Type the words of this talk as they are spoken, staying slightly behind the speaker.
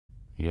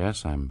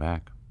Yes, I'm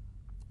back.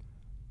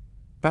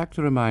 Back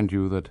to remind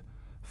you that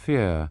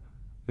fear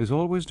is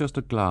always just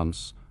a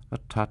glance, a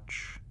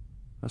touch,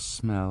 a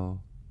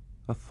smell,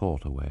 a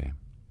thought away.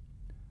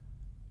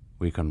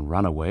 We can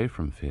run away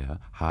from fear,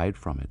 hide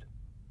from it,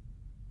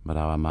 but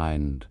our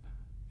mind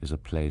is a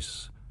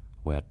place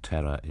where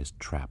terror is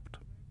trapped.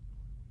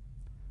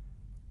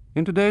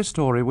 In today's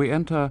story, we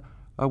enter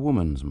a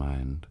woman's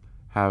mind,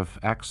 have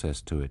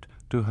access to it,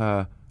 to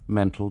her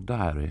mental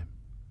diary.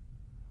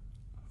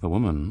 The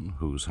woman,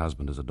 whose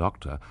husband is a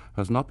doctor,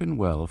 has not been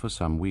well for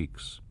some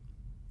weeks.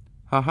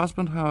 Her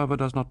husband, however,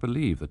 does not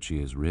believe that she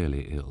is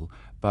really ill,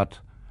 but,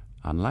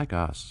 unlike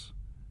us,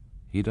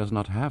 he does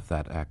not have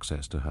that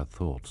access to her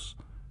thoughts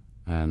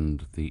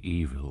and the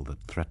evil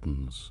that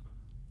threatens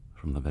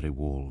from the very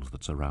walls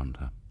that surround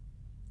her.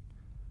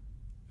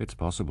 It's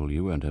possible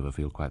you won't ever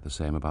feel quite the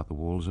same about the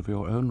walls of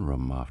your own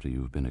room after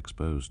you've been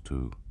exposed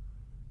to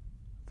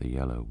the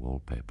yellow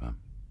wallpaper.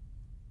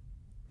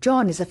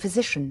 John is a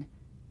physician,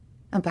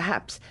 and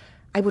perhaps,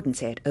 I wouldn't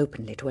say it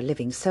openly to a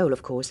living soul,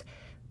 of course,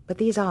 but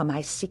these are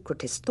my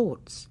secretest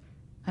thoughts,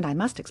 and I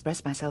must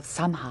express myself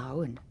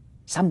somehow and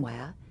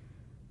somewhere.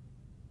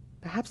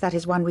 Perhaps that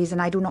is one reason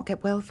I do not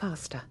get well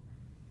faster.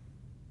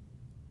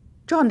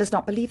 John does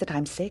not believe that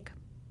I'm sick,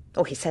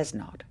 or he says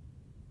not.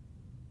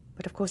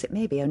 But of course it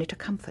may be only to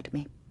comfort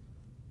me.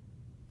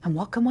 And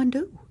what can one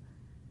do?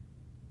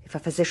 If a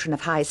physician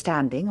of high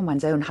standing and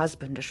one's own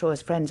husband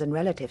assures friends and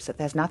relatives that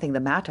there's nothing the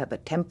matter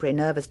but temporary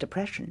nervous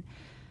depression,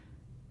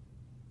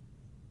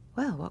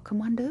 well, what can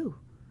one do?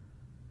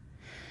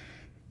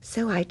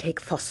 So I take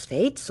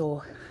phosphates,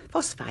 or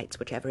phosphites,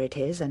 whichever it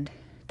is, and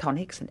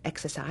tonics and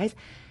exercise,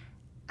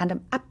 and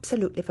am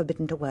absolutely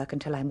forbidden to work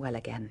until I'm well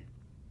again.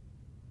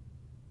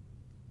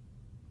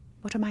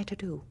 What am I to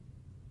do?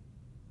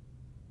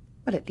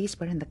 Well, at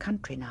least we're in the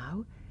country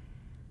now,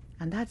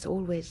 and that's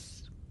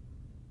always...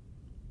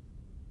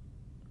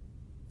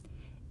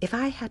 If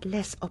I had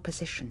less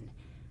opposition,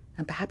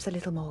 and perhaps a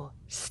little more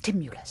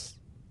stimulus,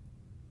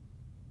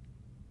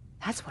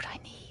 that's what I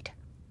need.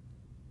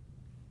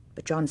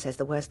 But John says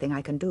the worst thing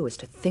I can do is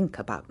to think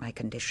about my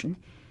condition.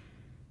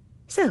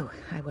 So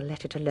I will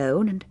let it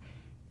alone and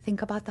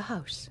think about the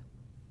house.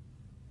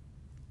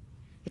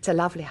 It's a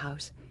lovely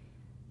house,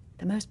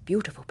 the most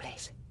beautiful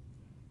place.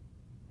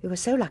 We were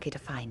so lucky to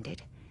find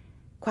it,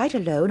 quite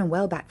alone and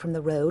well back from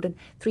the road and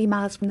 3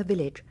 miles from the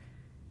village.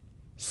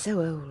 So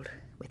old,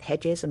 with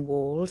hedges and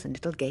walls and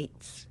little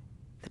gates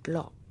that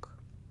lock.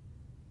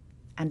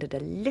 And a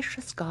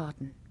delicious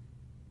garden,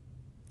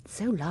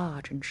 so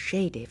large and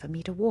shady for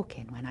me to walk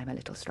in when I'm a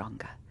little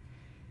stronger.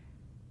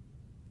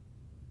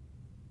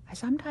 I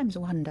sometimes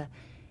wonder,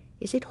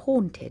 is it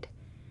haunted?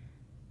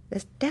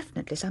 There's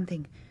definitely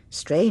something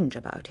strange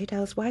about it,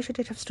 else why should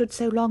it have stood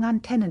so long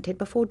untenanted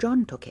before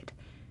John took it?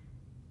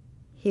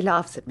 He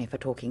laughs at me for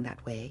talking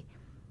that way.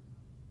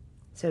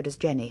 So does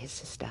Jenny, his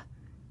sister.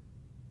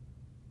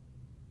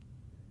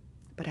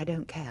 But I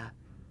don't care.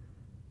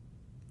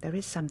 There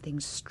is something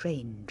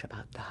strange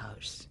about the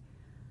house.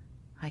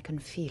 I can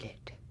feel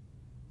it.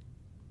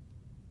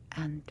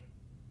 And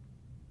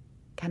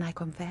can I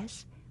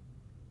confess?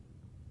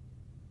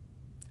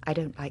 I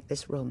don't like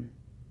this room.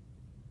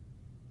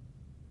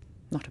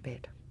 Not a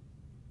bit.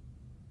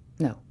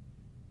 No,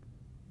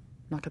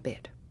 not a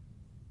bit.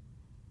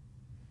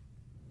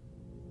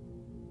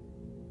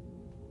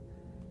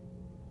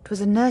 It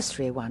was a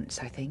nursery once,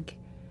 I think.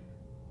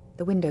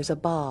 The windows are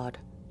barred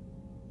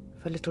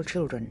for little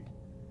children.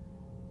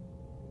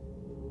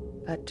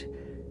 But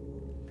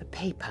the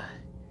paper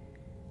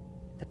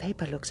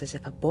looks as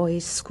if a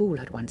boys' school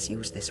had once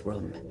used this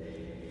room.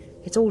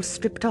 It's all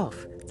stripped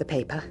off, the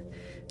paper,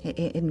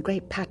 in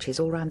great patches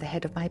all round the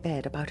head of my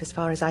bed, about as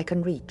far as I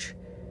can reach,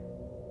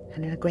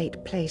 and in a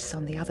great place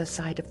on the other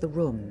side of the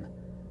room,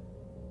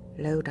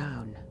 low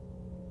down.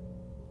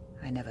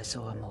 I never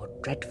saw a more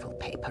dreadful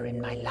paper in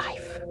my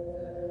life.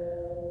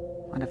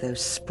 One of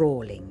those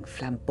sprawling,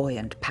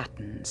 flamboyant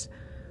patterns,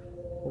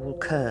 all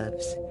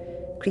curves,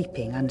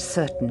 creeping,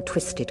 uncertain,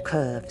 twisted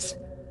curves.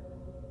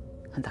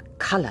 And the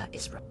colour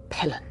is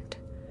repellent.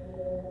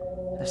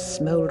 A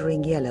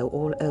smouldering yellow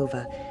all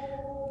over,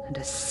 and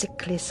a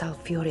sickly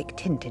sulphuric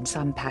tint in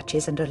some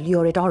patches and a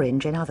lurid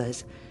orange in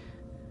others.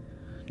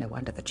 No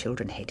wonder the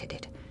children hated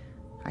it.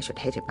 I should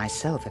hate it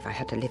myself if I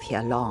had to live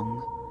here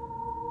long.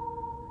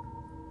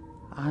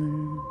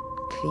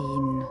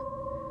 Unclean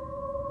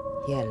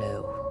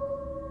yellow.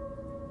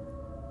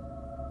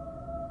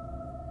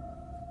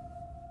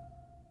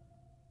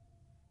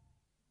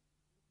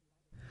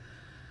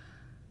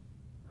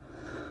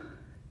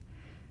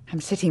 I'm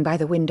sitting by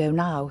the window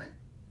now,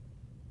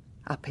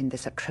 up in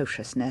this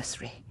atrocious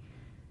nursery.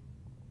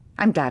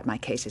 I'm glad my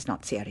case is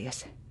not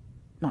serious.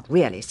 Not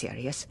really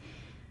serious.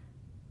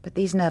 But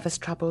these nervous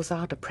troubles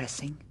are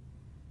depressing.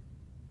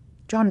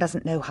 John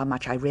doesn't know how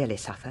much I really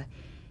suffer.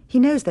 He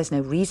knows there's no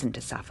reason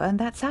to suffer, and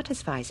that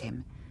satisfies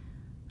him.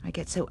 I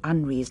get so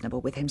unreasonable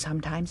with him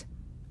sometimes,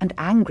 and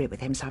angry with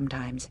him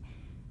sometimes.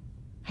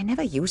 I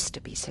never used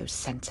to be so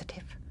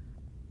sensitive.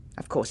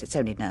 Of course, it's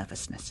only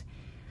nervousness.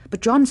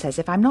 But John says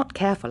if I'm not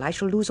careful, I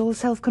shall lose all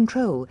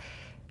self-control.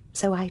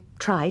 So I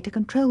try to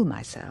control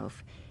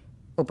myself.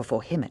 Or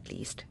before him, at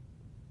least.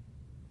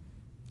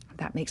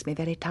 That makes me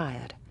very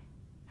tired.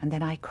 And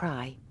then I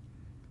cry.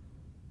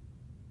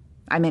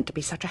 I meant to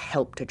be such a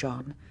help to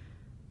John,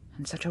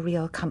 and such a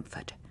real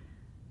comfort.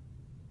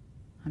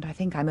 And I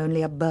think I'm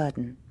only a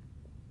burden.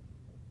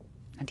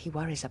 And he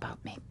worries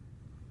about me.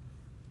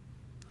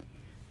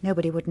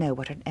 Nobody would know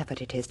what an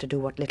effort it is to do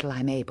what little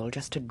I'm able,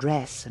 just to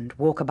dress and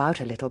walk about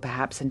a little,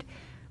 perhaps, and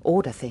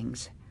order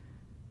things.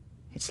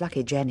 It's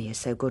lucky Jenny is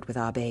so good with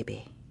our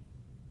baby.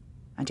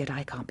 And yet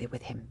I can't be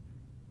with him.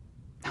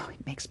 Oh,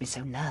 it makes me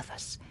so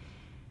nervous.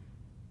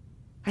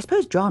 I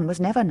suppose John was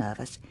never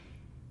nervous.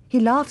 He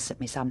laughs at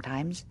me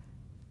sometimes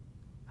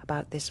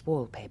about this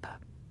wallpaper.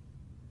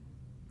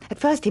 At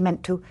first he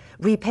meant to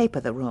repaper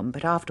the room,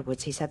 but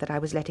afterwards he said that I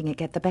was letting it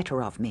get the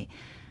better of me,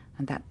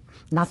 and that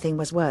nothing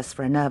was worse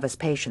for a nervous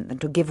patient than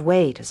to give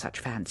way to such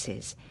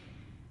fancies.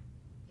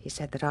 He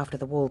said that after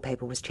the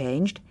wallpaper was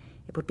changed,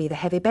 it would be the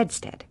heavy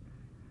bedstead,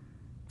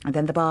 and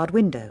then the barred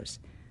windows,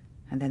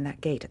 and then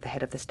that gate at the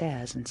head of the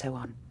stairs, and so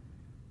on.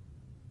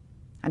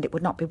 And it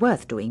would not be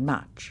worth doing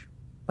much.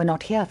 We're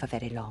not here for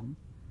very long.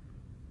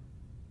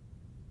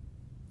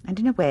 And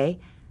in a way,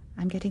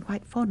 I'm getting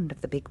quite fond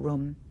of the big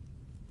room.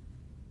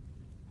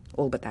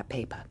 All but that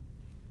paper.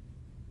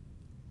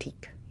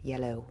 Teak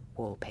yellow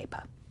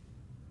wallpaper.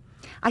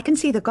 I can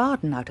see the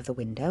garden out of the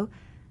window,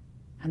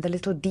 and the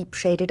little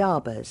deep-shaded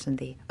arbours, and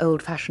the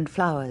old-fashioned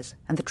flowers,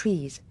 and the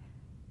trees.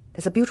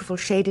 There's a beautiful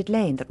shaded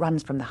lane that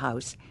runs from the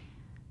house.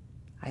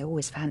 I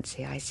always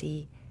fancy I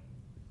see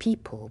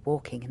people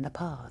walking in the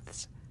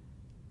paths.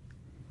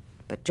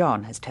 But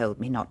John has told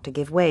me not to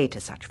give way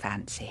to such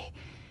fancy.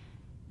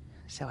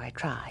 So I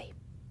try.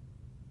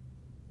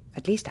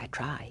 At least I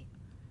try.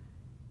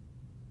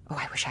 Oh,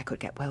 I wish I could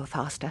get well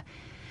faster.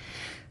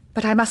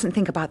 But I mustn't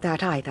think about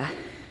that either.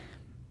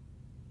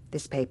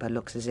 This paper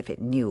looks as if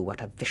it knew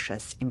what a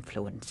vicious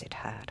influence it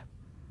had.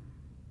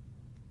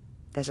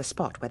 There's a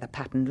spot where the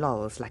pattern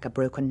lolls like a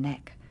broken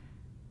neck,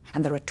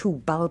 and there are two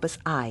bulbous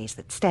eyes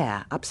that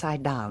stare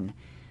upside down.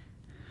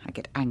 I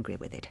get angry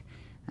with it,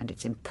 and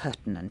its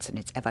impertinence and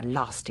its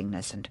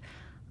everlastingness, and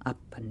up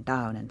and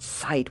down and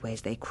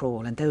sideways they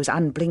crawl, and those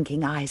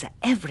unblinking eyes are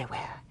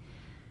everywhere.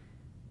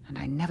 And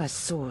I never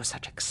saw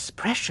such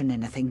expression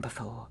in a thing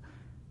before,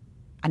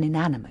 an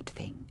inanimate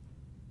thing.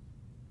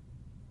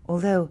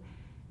 Although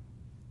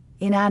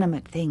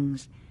inanimate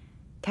things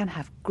can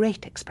have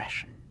great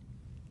expression.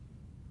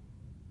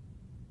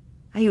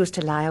 I used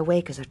to lie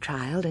awake as a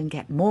child and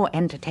get more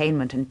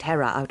entertainment and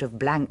terror out of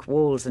blank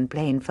walls and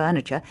plain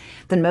furniture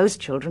than most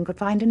children could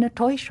find in a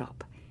toy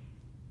shop.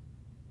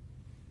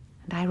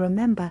 And I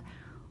remember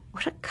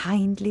what a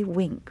kindly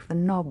wink the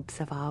knobs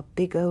of our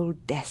big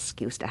old desk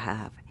used to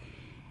have.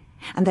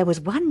 And there was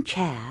one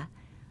chair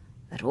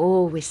that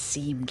always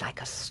seemed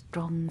like a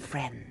strong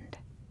friend.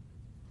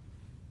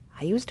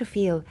 I used to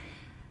feel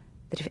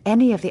that if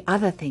any of the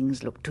other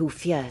things looked too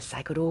fierce,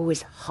 I could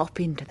always hop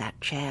into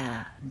that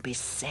chair and be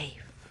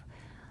safe.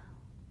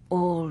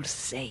 All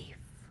safe.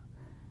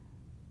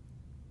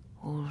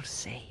 All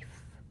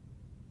safe.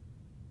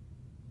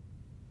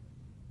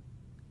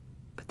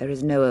 But there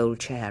is no old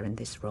chair in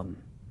this room.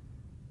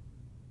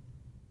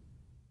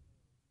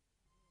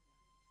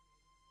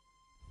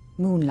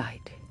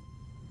 Moonlight.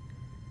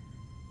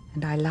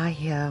 And I lie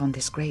here on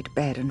this great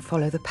bed and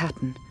follow the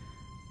pattern,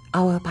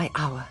 hour by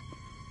hour.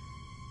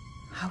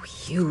 How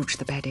huge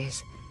the bed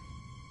is.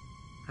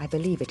 I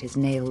believe it is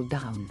nailed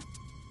down.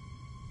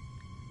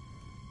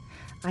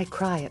 I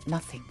cry at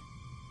nothing.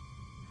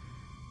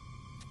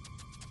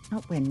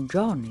 Not when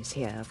John is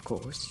here, of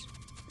course,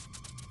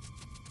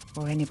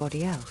 or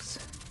anybody else.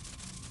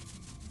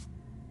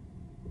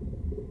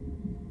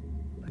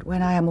 But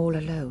when I am all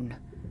alone,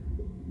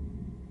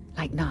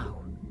 like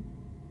now,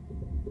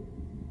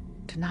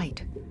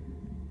 tonight,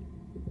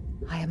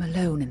 I am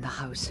alone in the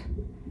house.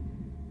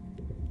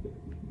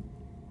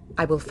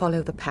 I will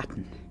follow the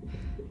pattern.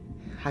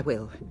 I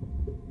will.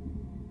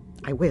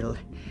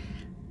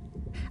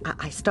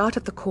 I start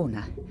at the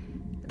corner,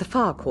 the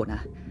far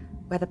corner,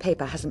 where the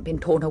paper hasn't been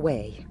torn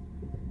away.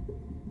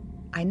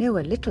 I know a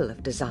little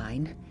of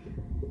design,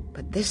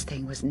 but this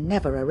thing was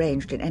never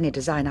arranged in any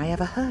design I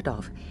ever heard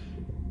of.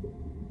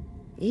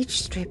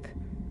 Each strip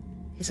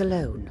is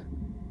alone,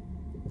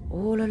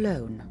 all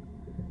alone,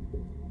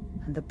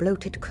 and the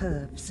bloated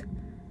curves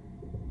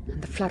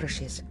and the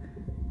flourishes,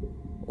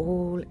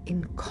 all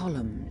in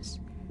columns,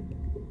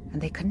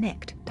 and they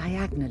connect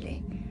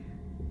diagonally,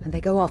 and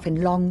they go off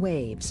in long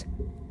waves,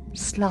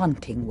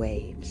 slanting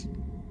waves,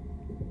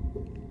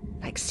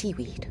 like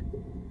seaweed.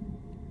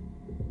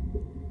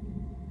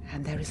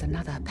 And there is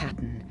another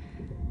pattern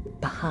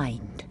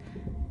behind,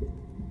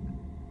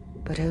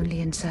 but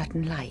only in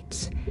certain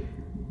lights,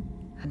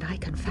 and I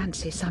can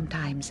fancy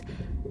sometimes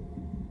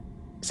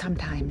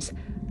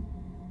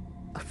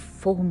a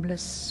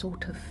formless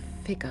sort of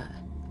figure.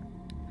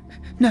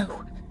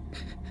 No!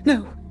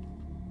 No!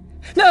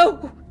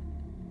 No!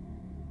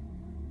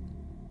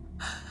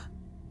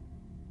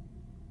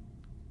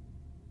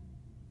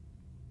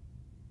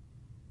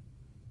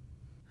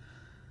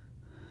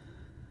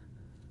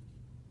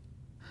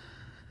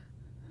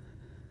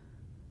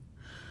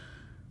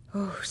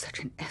 Oh, such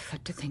an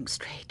effort to think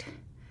straight.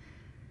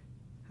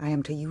 I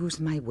am to use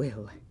my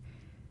will.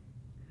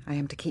 I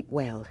am to keep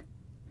well.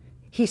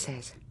 He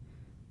says,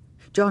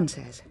 John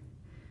says,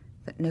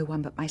 that no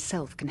one but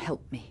myself can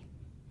help me.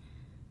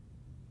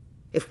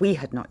 If we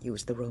had not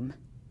used the room,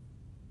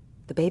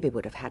 the baby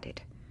would have had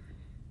it.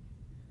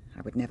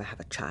 I would never have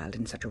a child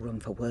in such a room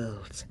for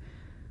worlds.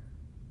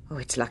 Oh,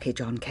 it's lucky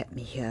John kept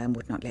me here and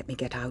would not let me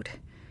get out,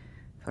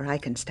 for I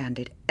can stand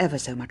it ever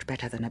so much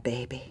better than a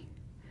baby.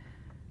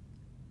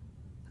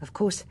 Of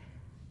course,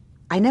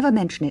 I never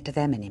mention it to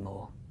them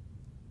anymore.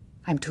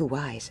 I'm too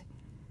wise.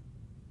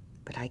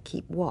 But I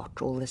keep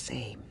watch all the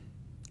same.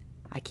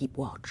 I keep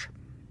watch.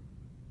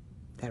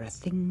 There are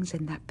things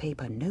in that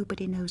paper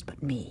nobody knows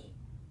but me,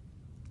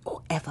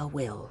 or ever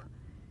will.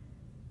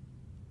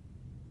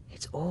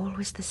 It's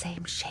always the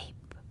same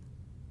shape,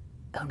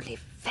 only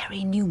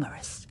very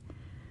numerous.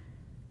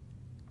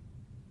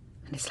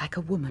 And it's like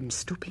a woman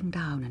stooping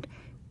down and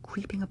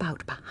creeping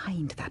about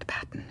behind that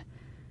pattern.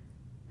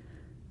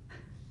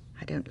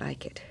 I don't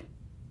like it.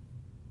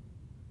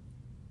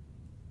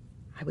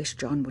 I wish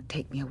John would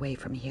take me away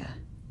from here.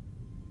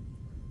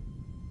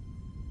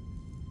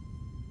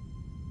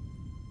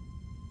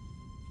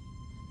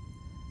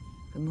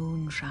 The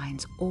moon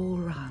shines all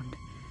round,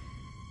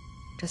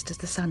 just as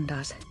the sun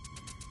does.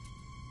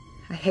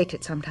 I hate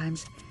it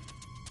sometimes.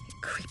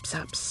 It creeps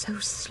up so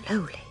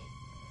slowly.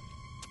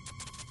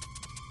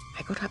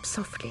 I got up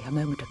softly a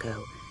moment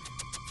ago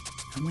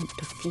and went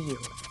to feel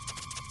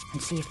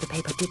and see if the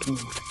paper did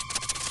move.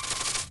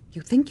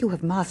 You think you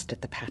have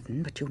mastered the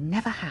pattern, but you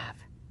never have.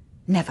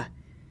 Never.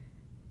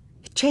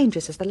 It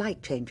changes as the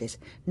light changes.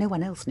 No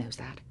one else knows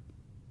that.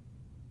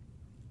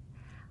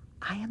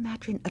 I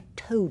imagine a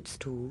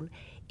toadstool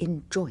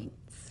in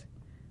joints,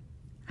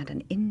 and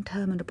an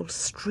interminable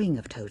string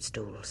of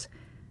toadstools,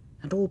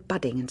 and all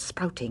budding and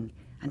sprouting,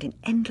 and in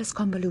endless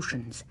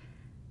convolutions.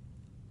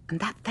 And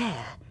that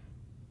there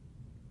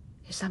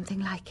is something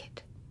like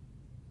it.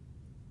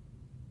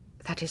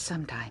 That is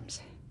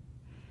sometimes.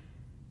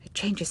 It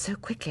changes so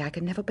quickly I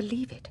can never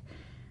believe it.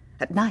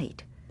 At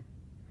night,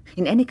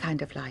 in any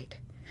kind of light,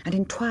 and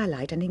in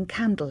twilight, and in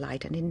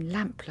candlelight, and in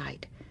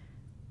lamplight,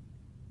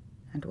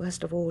 and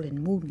worst of all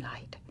in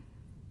moonlight,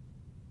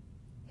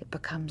 it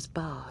becomes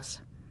bars.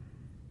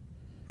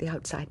 The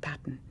outside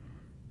pattern.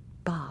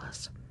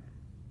 Bars.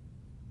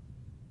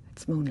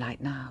 It's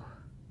moonlight now.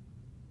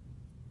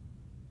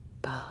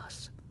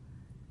 Bars.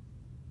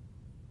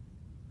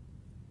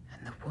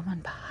 And the woman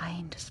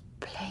behind as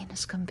plain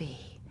as can be.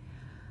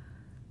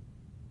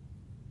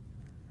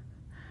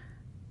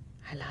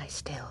 I lie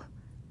still.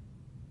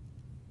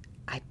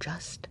 I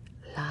just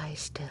lie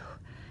still.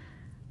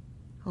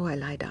 Oh, I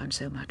lie down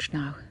so much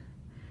now.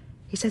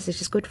 He says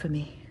it is good for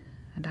me,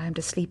 and I am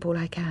to sleep all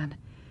I can.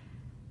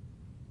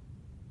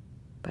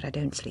 But I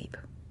don't sleep.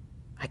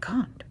 I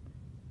can't.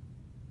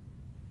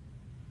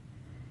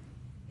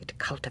 It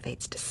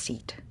cultivates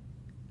deceit.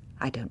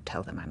 I don't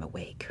tell them I'm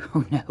awake.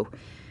 Oh, no.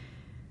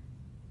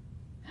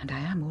 And I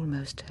am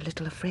almost a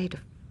little afraid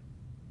of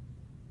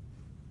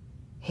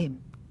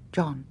him,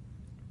 John.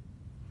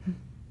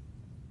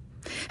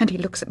 And he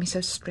looks at me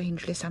so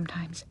strangely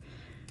sometimes.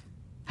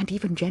 And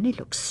even Jenny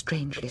looks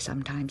strangely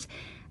sometimes.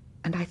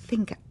 And I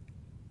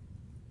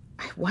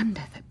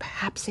wonder that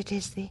perhaps it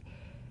is the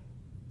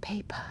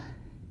paper.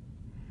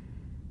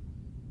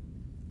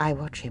 I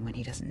watch him when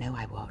he doesn't know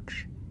I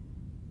watch.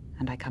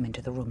 And I come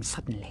into the room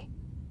suddenly.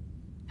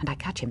 And I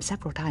catch him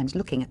several times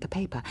looking at the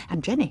paper,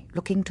 and Jenny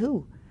looking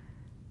too.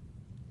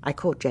 I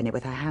caught Jenny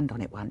with her hand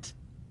on it once.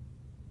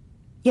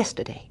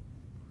 Yesterday.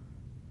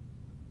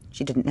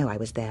 She didn't know I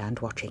was there and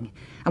watching,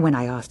 and when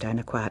I asked her in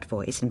a quiet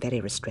voice and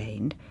very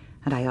restrained,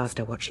 and I asked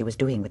her what she was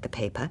doing with the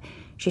paper,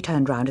 she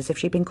turned round as if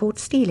she'd been caught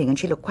stealing, and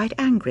she looked quite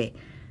angry.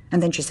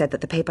 And then she said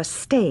that the paper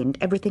stained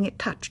everything it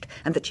touched,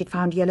 and that she'd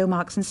found yellow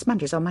marks and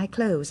smudges on my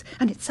clothes,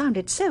 and it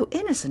sounded so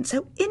innocent,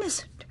 so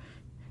innocent.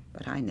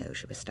 But I know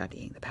she was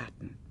studying the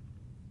pattern,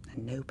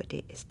 and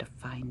nobody is to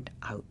find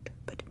out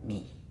but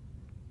me.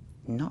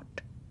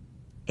 Not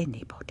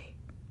anybody.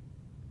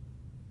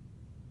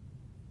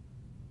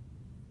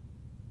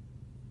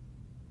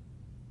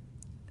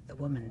 The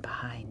woman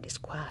behind is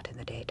quiet in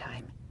the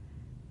daytime,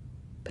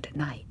 but at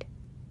night,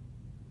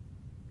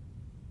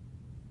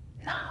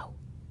 now,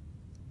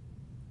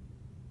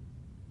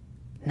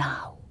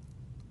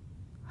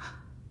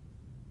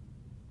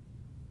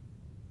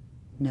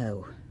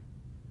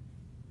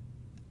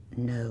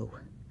 no,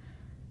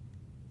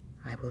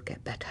 I will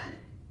get better.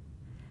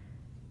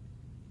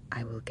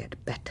 I will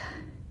get better.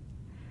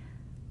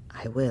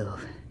 I will.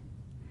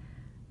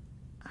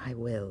 I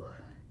will.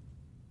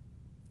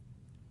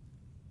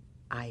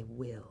 I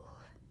will.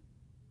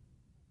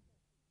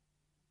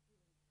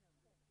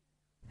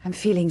 I'm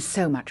feeling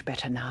so much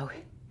better now.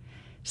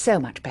 So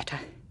much better.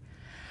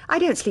 I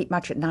don't sleep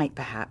much at night,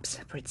 perhaps,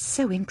 for it's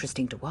so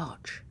interesting to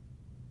watch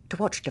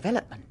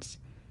developments.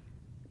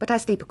 But I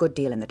sleep a good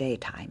deal in the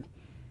daytime.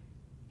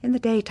 In the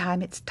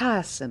daytime, it's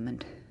tiresome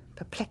and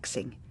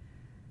perplexing.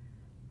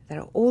 There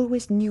are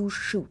always new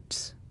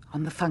shoots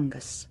on the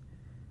fungus,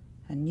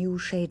 and new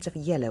shades of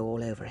yellow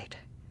all over it.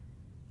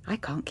 I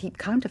can't keep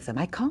count of them,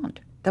 I can't,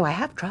 though I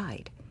have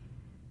tried.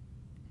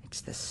 It's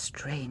the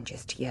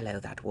strangest yellow,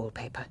 that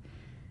wallpaper.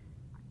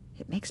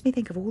 It makes me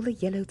think of all the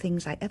yellow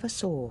things I ever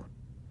saw.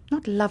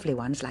 Not lovely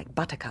ones like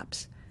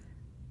buttercups,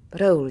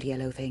 but old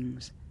yellow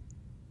things.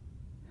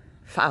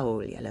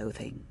 Foul yellow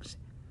things.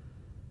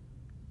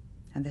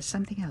 And there's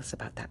something else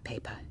about that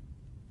paper.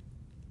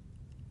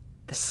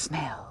 The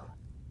smell.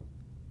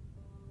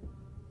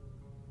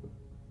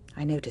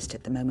 I noticed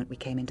it the moment we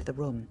came into the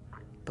room,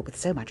 but with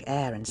so much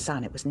air and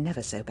sun it was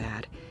never so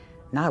bad.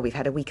 Now we've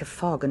had a week of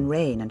fog and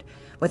rain, and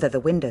whether the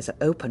windows are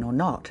open or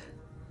not,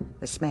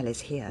 the smell is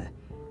here.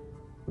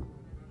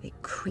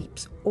 It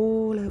creeps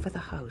all over the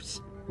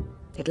house.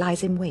 It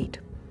lies in wait.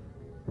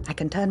 I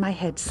can turn my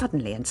head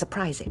suddenly and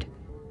surprise it.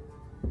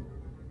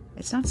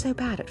 It's not so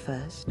bad at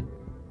first,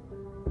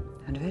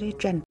 and very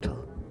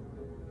gentle,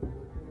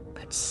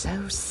 but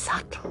so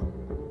subtle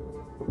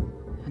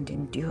and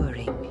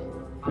enduring.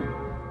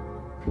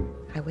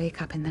 I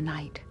wake up in the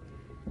night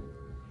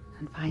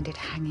and find it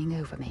hanging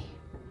over me.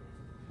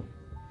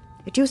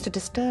 It used to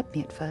disturb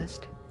me at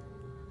first.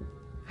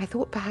 I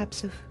thought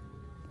perhaps of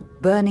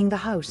burning the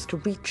house to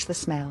reach the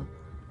smell.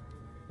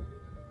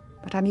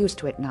 But I'm used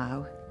to it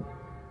now,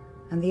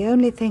 and the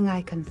only thing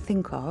I can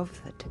think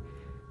of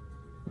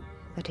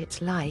that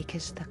it's like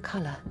is the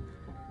colour.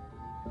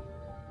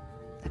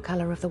 The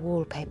colour of the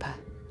wallpaper.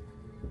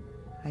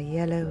 A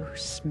yellow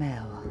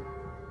smell.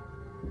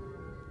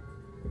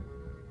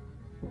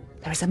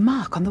 There is a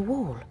mark on the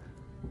wall.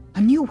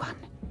 A new one.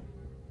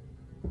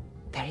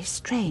 Very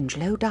strange,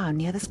 low down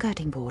near the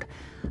skirting board.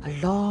 A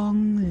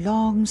long,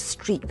 long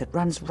streak that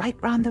runs right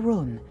round the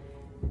room.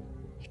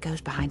 It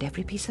goes behind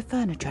every piece of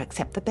furniture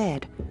except the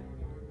bed.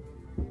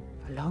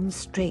 A long,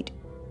 straight,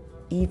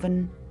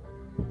 even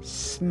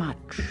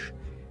smudge,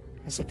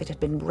 as if it had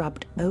been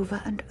rubbed over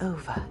and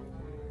over.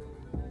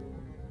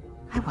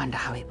 I wonder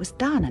how it was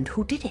done and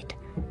who did it.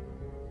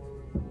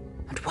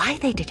 And why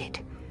they did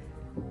it.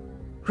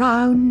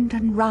 Round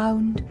and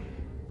round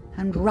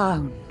and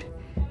round.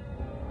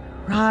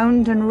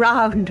 Round and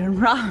round and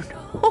round.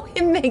 Oh,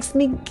 it makes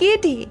me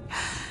giddy.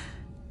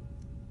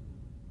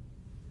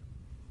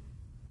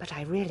 But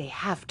I really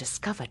have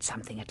discovered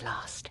something at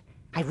last.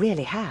 I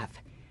really have.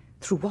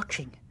 Through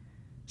watching.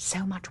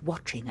 So much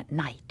watching at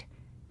night,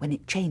 when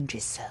it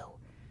changes so.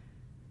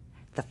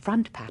 The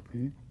front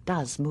pattern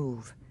does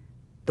move.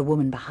 The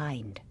woman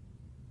behind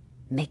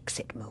makes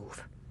it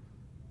move.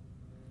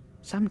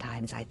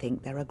 Sometimes I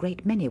think there are a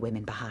great many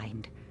women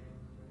behind,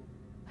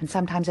 and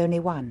sometimes only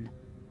one.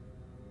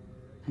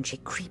 And she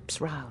creeps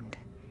round.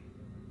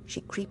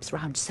 She creeps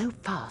round so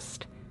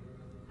fast,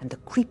 and the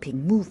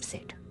creeping moves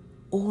it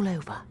all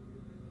over.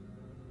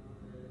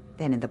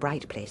 Then in the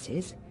bright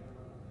places,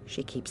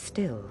 she keeps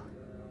still,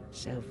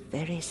 so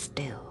very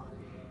still.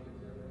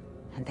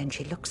 And then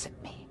she looks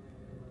at me.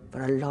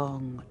 For a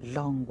long,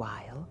 long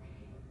while,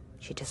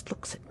 she just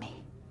looks at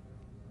me.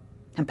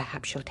 And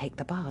perhaps she'll take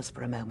the bars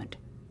for a moment,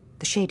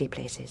 the shady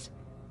places,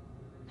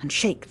 and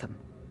shake them.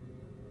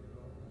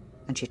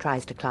 And she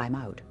tries to climb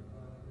out.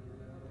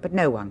 But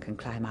no one can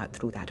climb out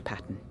through that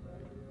pattern.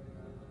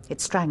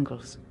 It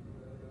strangles.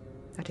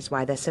 That is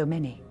why there's so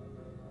many.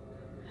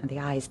 And the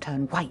eyes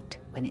turn white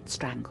when it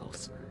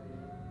strangles.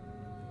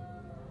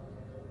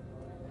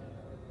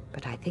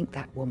 But I think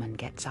that woman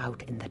gets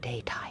out in the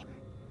daytime.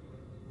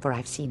 For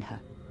I've seen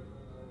her.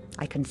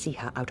 I can see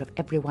her out of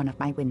every one of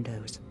my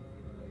windows.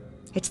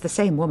 It's the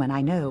same woman,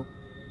 I know.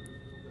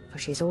 For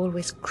she's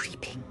always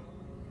creeping.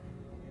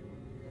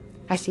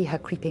 I see her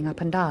creeping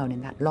up and down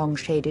in that long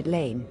shaded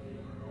lane.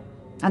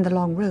 And the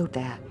long road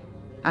there,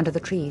 under the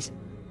trees.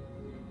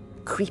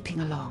 Creeping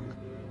along.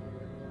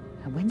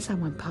 And when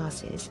someone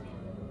passes,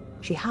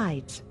 she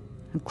hides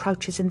and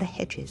crouches in the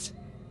hedges.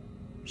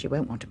 She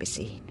won't want to be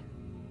seen.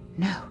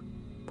 No,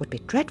 it would be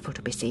dreadful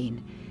to be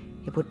seen.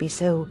 It would be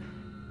so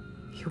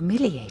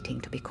humiliating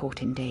to be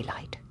caught in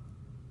daylight.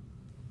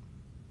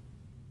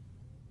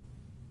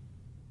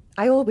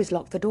 I always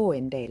lock the door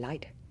in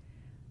daylight.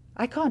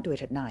 I can't do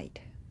it at night,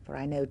 for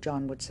I know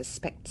John would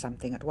suspect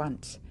something at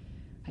once.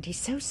 And he's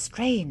so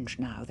strange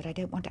now that I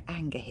don't want to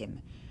anger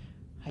him.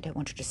 I don't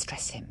want to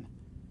distress him.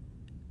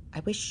 I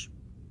wish...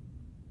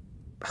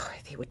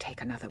 if he would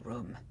take another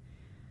room.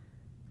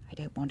 I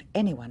don't want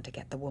anyone to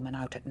get the woman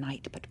out at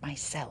night but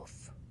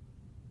myself.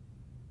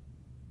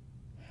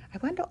 I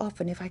wonder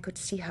often if I could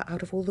see her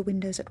out of all the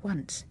windows at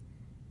once.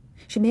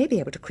 She may be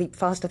able to creep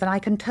faster than I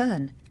can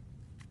turn.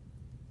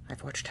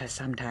 I've watched her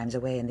sometimes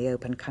away in the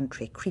open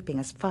country, creeping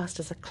as fast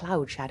as a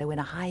cloud shadow in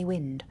a high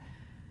wind.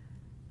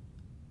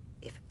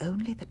 If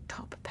only the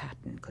top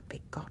pattern could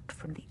be got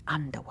from the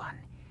under one.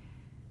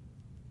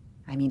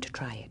 I mean to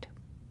try it,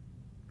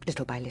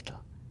 little by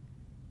little.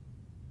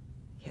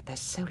 Yet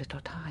there's so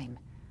little time.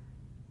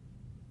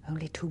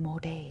 Only 2 more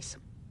days.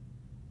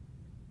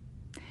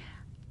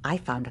 I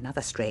found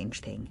another strange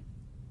thing,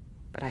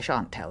 but I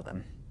shan't tell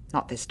them.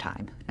 Not this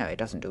time. No, it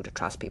doesn't do to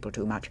trust people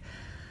too much.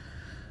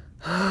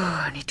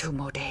 Oh, only 2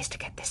 more days to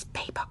get this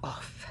paper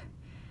off.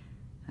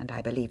 And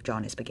I believe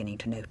John is beginning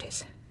to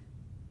notice.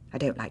 I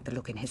don't like the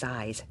look in his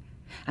eyes,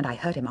 and I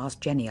heard him ask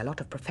Jenny a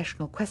lot of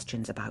professional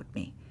questions about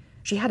me.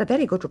 She had a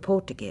very good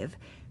report to give.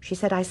 She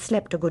said I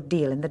slept a good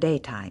deal in the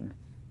daytime.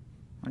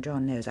 Well,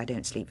 John knows I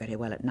don't sleep very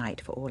well at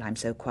night, for all I'm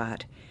so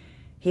quiet.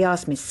 He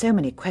asked me so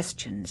many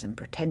questions and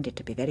pretended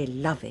to be very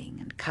loving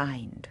and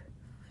kind,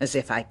 as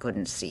if I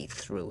couldn't see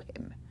through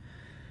him.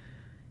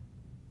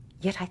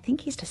 Yet I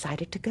think he's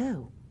decided to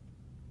go.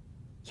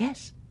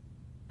 Yes,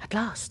 at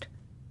last.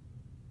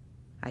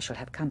 I shall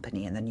have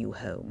company in the new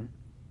home.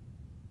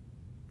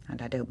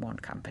 And I don't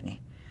want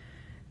company.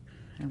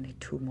 Only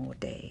 2 more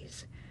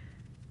days.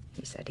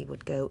 He said he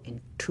would go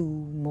in 2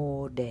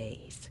 more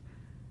days.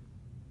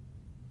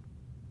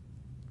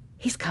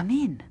 He's come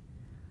in.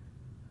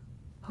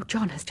 Oh,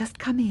 John has just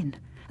come in.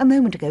 A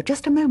moment ago,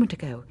 just a moment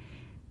ago.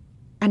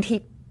 And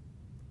he...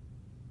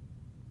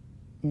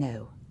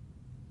 No.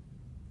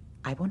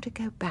 I want to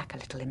go back a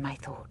little in my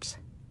thoughts.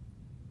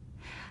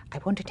 I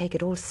want to take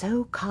it all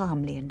so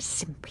calmly and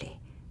simply.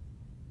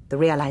 The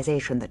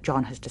realization that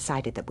John has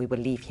decided that we will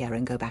leave here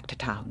and go back to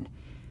town.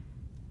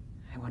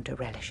 I want to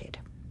relish it.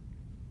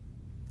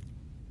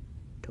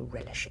 To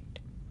relish it.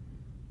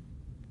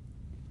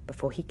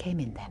 Before he came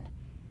in then,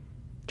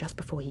 just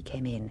before he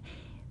came in,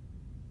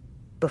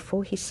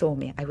 before he saw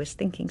me, I was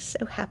thinking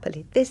so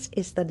happily, this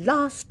is the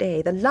last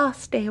day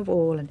of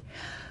all, and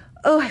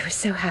oh, I was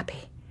so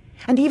happy.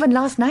 And even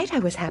last night I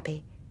was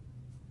happy.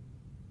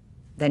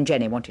 Then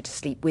Jenny wanted to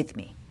sleep with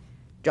me,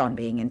 John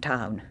being in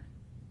town.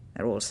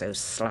 They're all so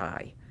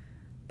sly.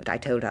 But I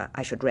told her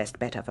I should rest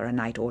better for a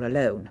night all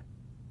alone,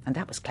 and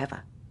that was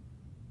clever.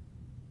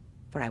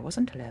 For I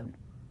wasn't alone.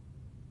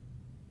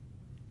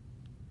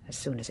 As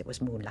soon as it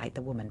was moonlight,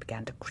 the woman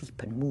began to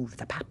creep and move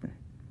the pattern.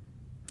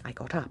 I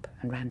got up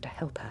and ran to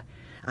help her.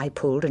 I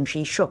pulled and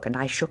she shook, and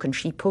I shook and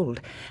she pulled,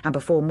 and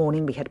before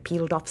morning we had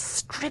peeled off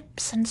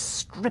strips and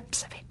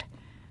strips of it.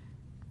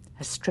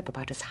 A strip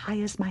about as high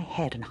as my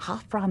head and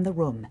half round the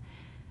room.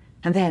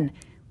 And then,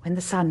 when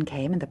the sun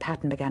came and the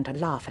pattern began to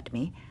laugh at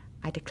me,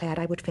 I declared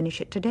I would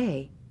finish it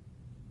today.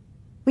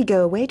 We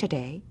go away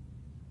today,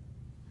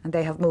 and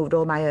they have moved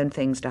all my own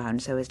things down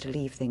so as to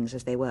leave things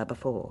as they were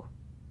before.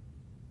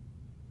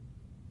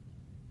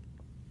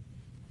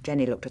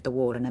 Jenny looked at the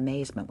wall in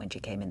amazement when she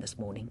came in this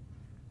morning.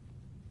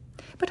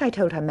 But I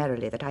told her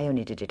merrily that I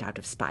only did it out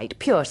of spite,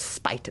 pure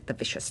spite at the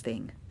vicious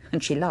thing,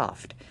 and she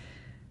laughed,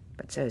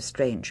 but so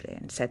strangely,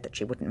 and said that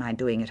she wouldn't mind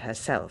doing it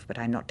herself, but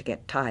I'm not to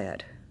get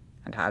tired,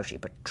 and how she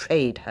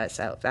betrayed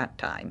herself that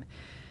time.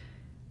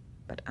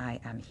 But I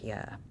am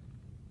here,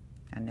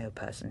 and no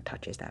person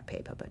touches that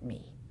paper but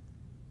me.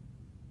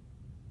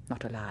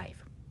 Not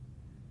alive.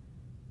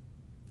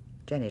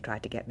 Jenny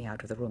tried to get me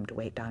out of the room to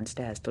wait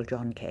downstairs till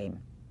John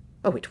came.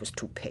 Oh, it was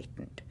too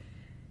patent.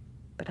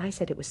 But I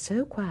said it was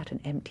so quiet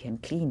and empty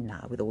and clean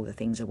now with all the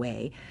things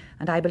away,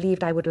 and I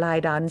believed I would lie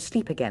down and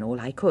sleep again all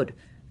I could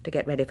to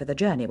get ready for the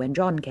journey when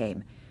John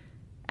came,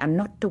 and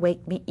not to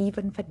wake me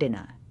even for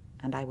dinner,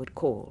 and I would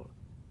call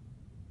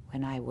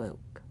when I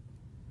woke.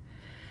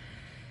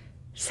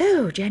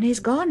 So Jenny's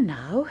gone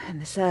now,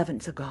 and the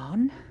servants are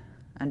gone,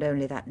 and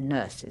only that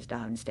nurse is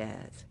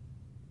downstairs,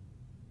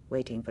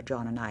 waiting for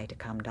John and I to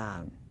come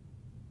down.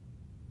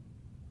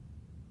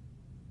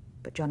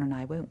 But John and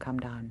I won't come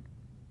down.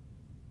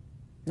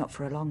 Not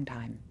for a long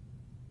time.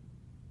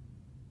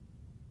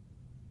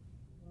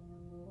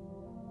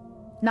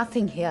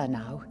 Nothing here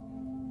now.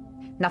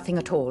 Nothing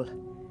at all.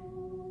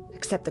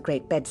 Except the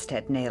great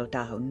bedstead nailed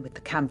down with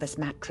the canvas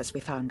mattress we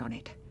found on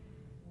it.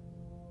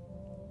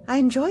 I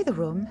enjoy the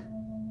room.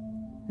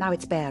 Now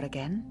it's bare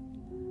again.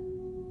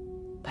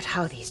 But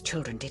how these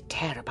children did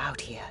tear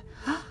about here.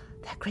 There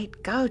are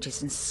great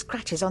gouges and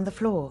scratches on the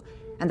floor,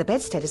 and the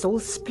bedstead is all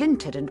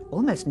splintered and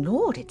almost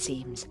gnawed, it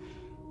seems.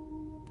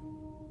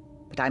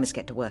 But I must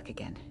get to work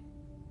again.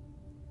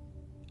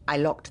 I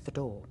locked the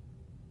door.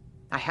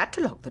 I had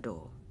to lock the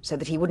door so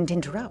that he wouldn't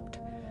interrupt.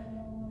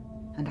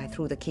 And I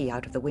threw the key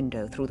out of the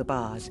window through the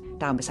bars,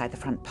 down beside the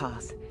front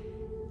path.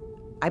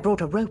 I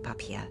brought a rope up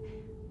here.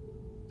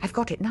 I've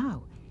got it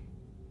now.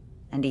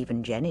 And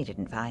even Jenny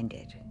didn't find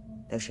it,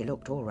 though she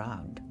looked all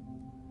round.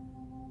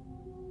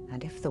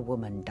 And if the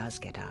woman does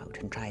get out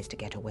and tries to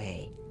get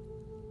away,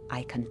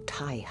 I can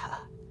tie her.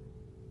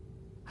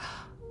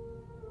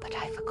 But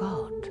I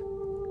forgot.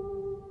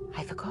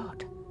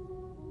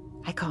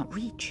 I can't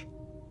reach.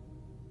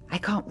 I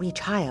can't reach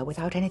higher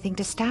without anything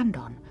to stand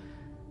on.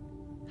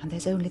 And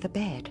there's only the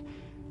bed,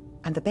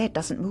 and the bed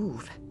doesn't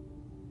move.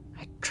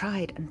 I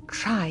tried, and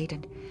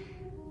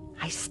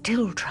I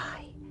still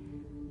try.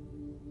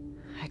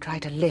 I try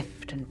to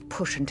lift and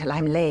push until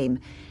I'm lame,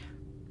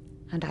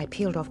 and I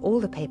peeled off all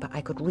the paper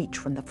I could reach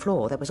from the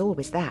floor. There was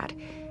always that.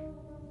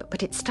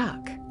 But it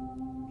stuck.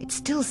 It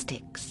still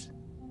sticks.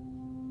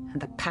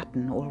 And the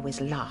pattern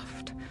always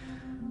laughed.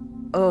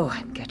 Oh,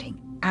 I'm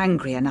getting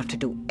angry enough to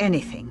do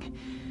anything.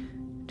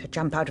 To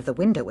jump out of the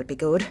window would be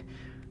good,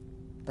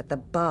 but the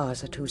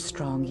bars are too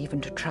strong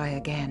even to try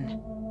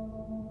again.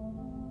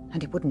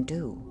 And it wouldn't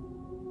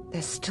do.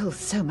 There's still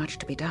so much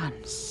to be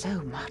done,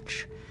 so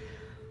much.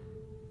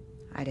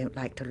 I don't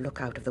like to look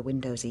out of the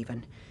windows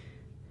even.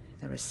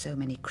 There are so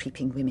many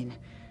creeping women,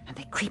 and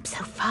they creep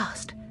so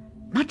fast,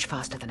 much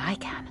faster than I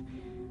can.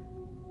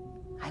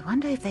 I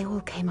wonder if they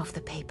all came off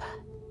the paper,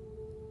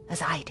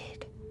 as I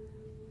did.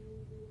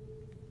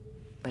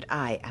 But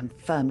I am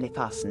firmly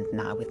fastened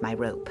now with my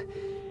rope.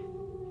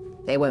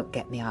 They won't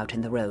get me out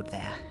in the road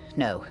there,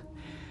 no.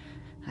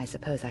 I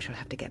suppose I shall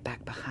have to get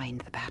back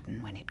behind the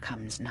batten when it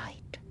comes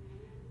night.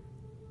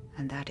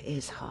 And that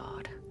is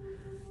hard,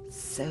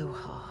 so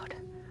hard.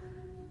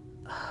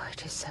 Oh,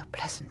 it is so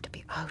pleasant to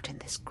be out in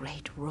this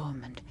great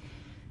room and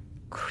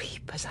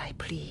creep as I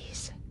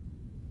please.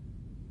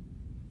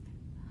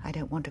 I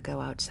don't want to go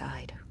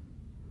outside.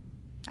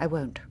 I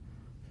won't.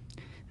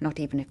 Not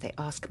even if they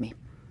ask me,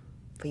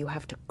 for you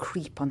have to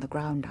creep on the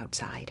ground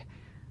outside,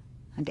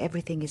 and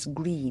everything is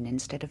green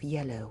instead of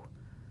yellow.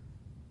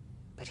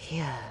 But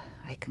here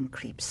I can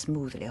creep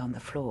smoothly on the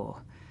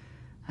floor,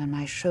 and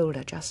my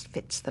shoulder just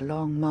fits the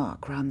long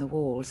mark round the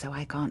wall so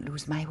I can't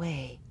lose my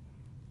way.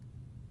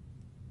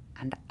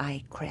 And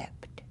I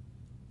crept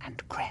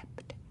and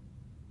crept.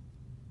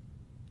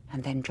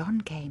 And then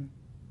John came.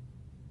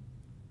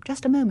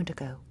 Just a moment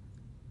ago,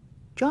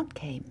 John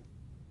came.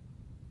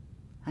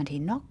 And he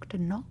knocked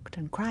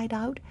and cried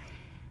out,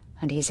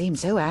 and he seemed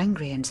so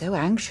angry and so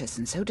anxious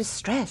and so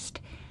distressed.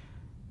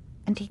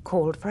 And he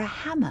called for a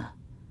hammer.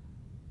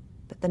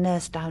 But the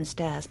nurse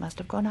downstairs must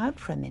have gone out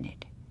for a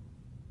minute,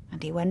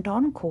 and he went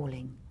on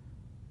calling.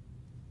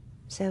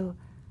 So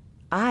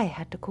I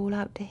had to call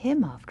out to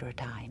him after a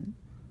time,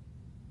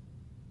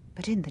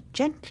 but in the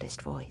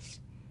gentlest voice.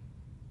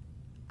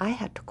 I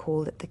had to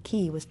call that the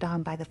key was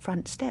down by the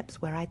front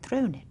steps where I'd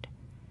thrown it.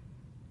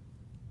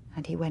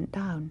 And he went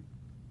down.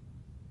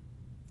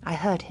 I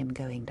heard him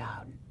going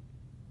down.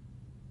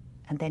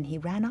 And then he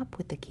ran up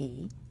with the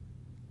key,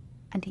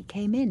 and he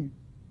came in.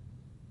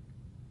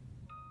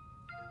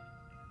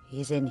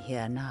 He's in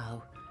here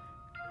now,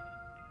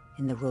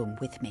 in the room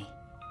with me.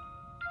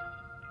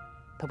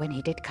 But when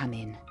he did come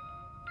in,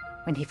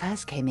 when he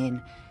first came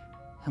in,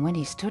 and when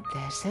he stood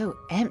there so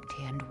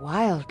empty and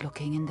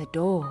wild-looking in the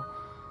door,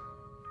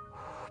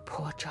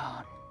 poor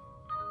John,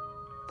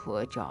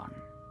 poor John.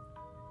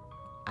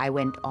 I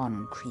went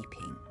on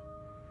creeping,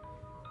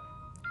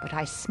 but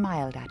I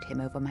smiled at him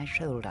over my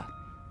shoulder.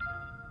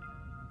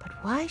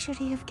 But why should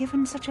he have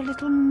given such a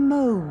little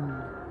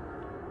moan?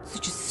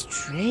 Such a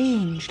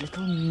strange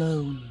little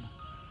moan.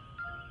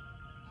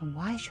 And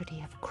why should he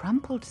have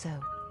crumpled so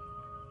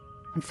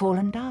and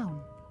fallen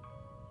down?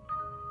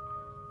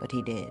 But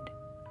he did.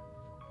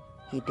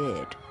 He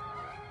did.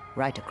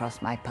 Right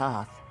across my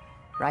path,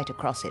 right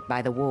across it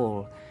by the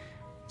wall.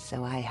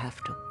 So I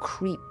have to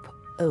creep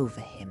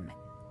over him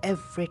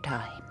every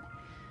time.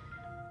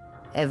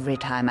 Every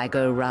time I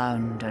go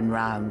round and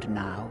round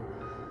now,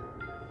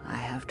 I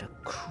have to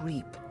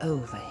creep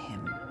over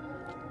him,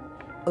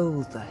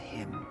 over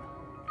him,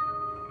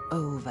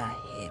 over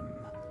him,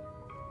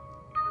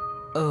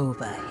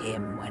 over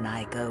him when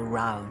I go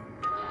round,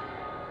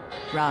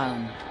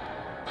 round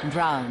and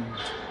round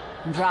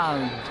and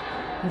round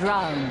and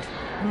round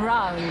and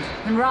round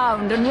and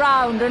round and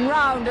round and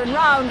round and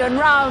round and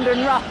round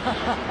and round.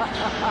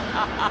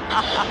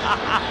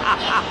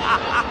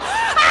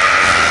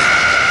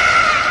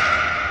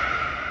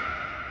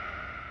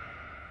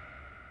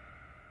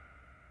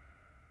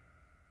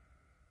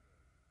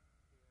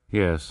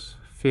 Yes,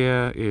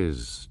 fear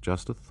is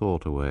just a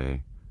thought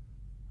away,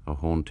 a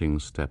haunting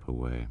step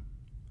away.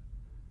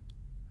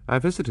 I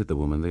visited the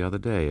woman the other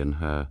day in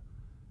her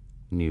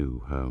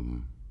new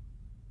home.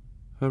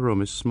 Her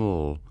room is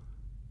small,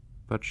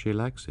 but she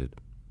likes it.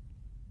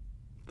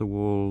 The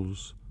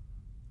walls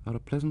are a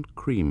pleasant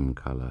cream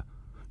colour.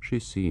 She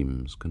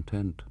seems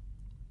content.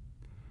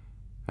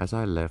 As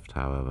I left,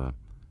 however,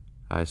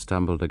 I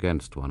stumbled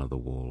against one of the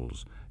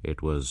walls.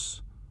 It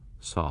was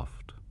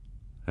soft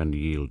and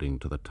yielding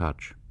to the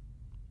touch.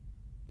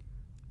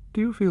 Do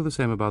you feel the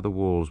same about the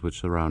walls which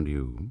surround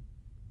you?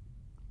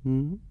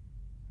 And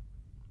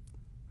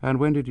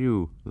when did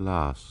you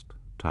last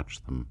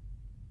touch them?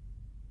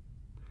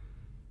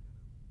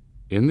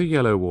 In the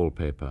Yellow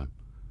Wallpaper,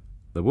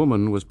 the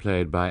woman was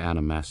played by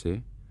Anna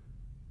Massey.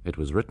 It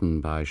was written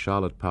by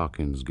Charlotte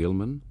Parkins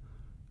Gilman,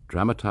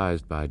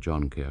 dramatized by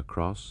John Keir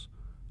Cross,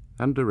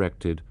 and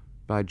directed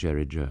by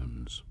Jerry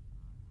Jones.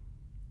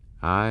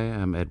 I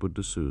am Edward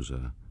de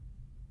Souza,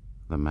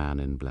 the Man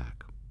in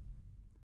Black.